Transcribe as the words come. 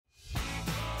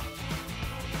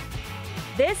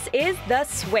This is The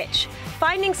Switch,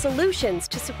 finding solutions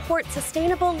to support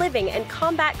sustainable living and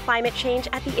combat climate change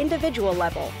at the individual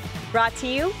level. Brought to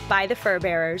you by the Fur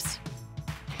Bearers.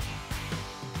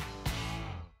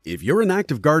 If you're an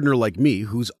active gardener like me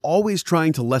who's always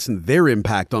trying to lessen their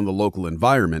impact on the local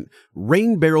environment,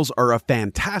 rain barrels are a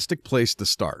fantastic place to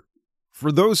start.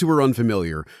 For those who are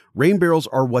unfamiliar, rain barrels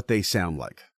are what they sound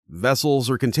like: vessels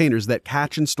or containers that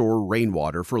catch and store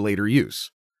rainwater for later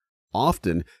use.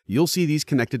 Often, you'll see these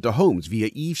connected to homes via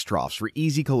eaves troughs for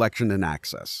easy collection and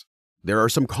access. There are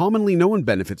some commonly known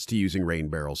benefits to using rain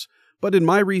barrels, but in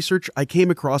my research, I came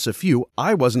across a few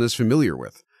I wasn't as familiar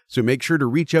with. So make sure to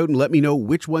reach out and let me know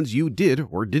which ones you did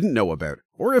or didn't know about,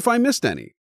 or if I missed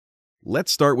any.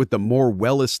 Let's start with the more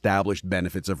well-established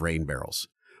benefits of rain barrels: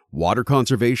 water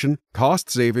conservation, cost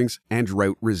savings, and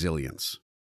drought resilience.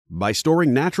 By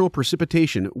storing natural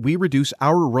precipitation, we reduce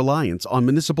our reliance on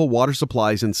municipal water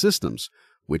supplies and systems,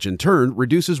 which in turn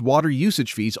reduces water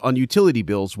usage fees on utility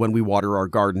bills when we water our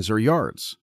gardens or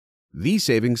yards. These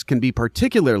savings can be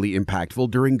particularly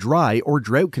impactful during dry or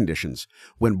drought conditions,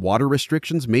 when water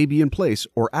restrictions may be in place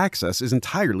or access is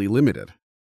entirely limited.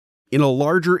 In a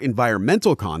larger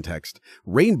environmental context,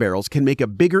 rain barrels can make a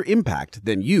bigger impact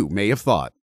than you may have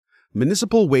thought.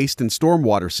 Municipal waste and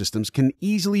stormwater systems can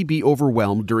easily be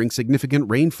overwhelmed during significant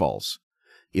rainfalls.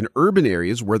 In urban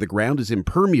areas where the ground is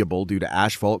impermeable due to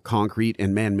asphalt, concrete,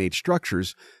 and man-made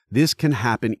structures, this can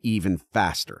happen even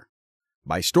faster.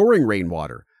 By storing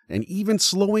rainwater, and even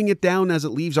slowing it down as it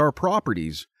leaves our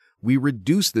properties, we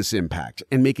reduce this impact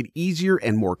and make it easier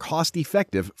and more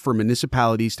cost-effective for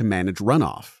municipalities to manage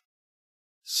runoff.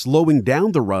 Slowing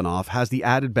down the runoff has the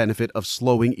added benefit of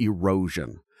slowing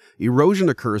erosion. Erosion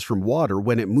occurs from water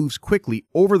when it moves quickly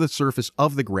over the surface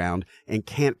of the ground and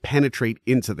can't penetrate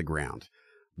into the ground.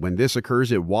 When this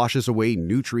occurs, it washes away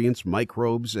nutrients,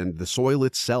 microbes, and the soil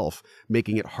itself,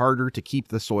 making it harder to keep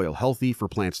the soil healthy for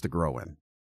plants to grow in.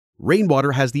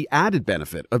 Rainwater has the added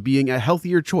benefit of being a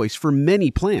healthier choice for many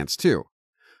plants, too.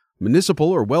 Municipal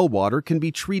or well water can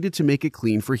be treated to make it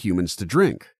clean for humans to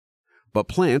drink. But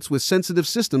plants with sensitive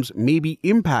systems may be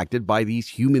impacted by these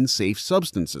human-safe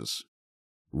substances.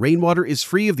 Rainwater is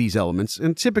free of these elements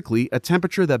and typically a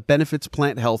temperature that benefits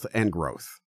plant health and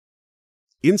growth.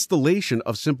 Installation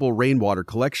of simple rainwater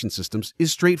collection systems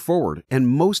is straightforward, and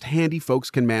most handy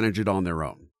folks can manage it on their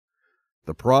own.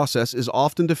 The process is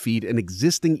often to feed an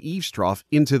existing eaves trough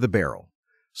into the barrel.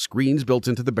 Screens built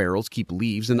into the barrels keep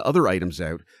leaves and other items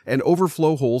out, and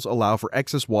overflow holes allow for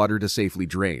excess water to safely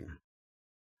drain.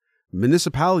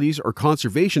 Municipalities or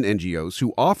conservation NGOs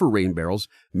who offer rain barrels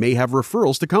may have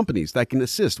referrals to companies that can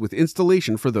assist with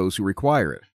installation for those who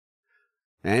require it.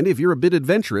 And if you're a bit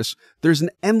adventurous, there's an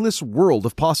endless world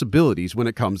of possibilities when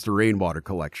it comes to rainwater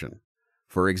collection.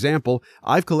 For example,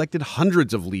 I've collected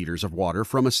hundreds of liters of water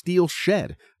from a steel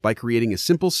shed by creating a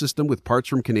simple system with parts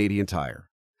from Canadian Tire.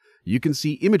 You can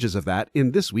see images of that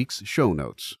in this week's show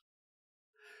notes.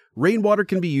 Rainwater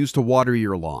can be used to water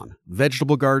your lawn,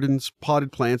 vegetable gardens,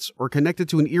 potted plants, or connected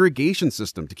to an irrigation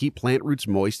system to keep plant roots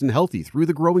moist and healthy through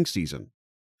the growing season.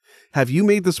 Have you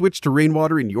made the switch to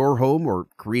rainwater in your home or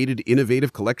created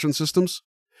innovative collection systems?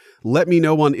 Let me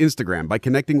know on Instagram by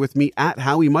connecting with me at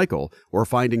HowieMichael or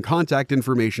finding contact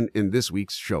information in this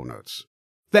week's show notes.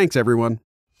 Thanks, everyone.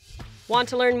 Want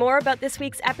to learn more about this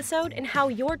week's episode and how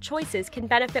your choices can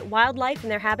benefit wildlife and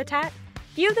their habitat?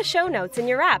 View the show notes in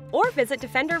your app or visit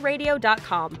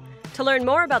defenderradio.com. To learn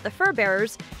more about the Fur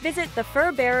Bearers, visit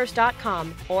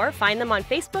thefurbearers.com or find them on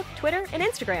Facebook, Twitter, and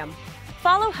Instagram.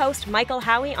 Follow host Michael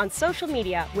Howie on social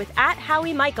media with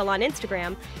 @HowieMichael on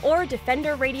Instagram or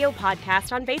Defender Radio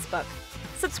Podcast on Facebook.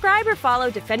 Subscribe or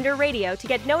follow Defender Radio to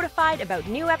get notified about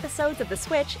new episodes of The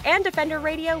Switch and Defender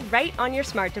Radio right on your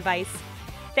smart device.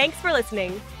 Thanks for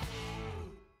listening.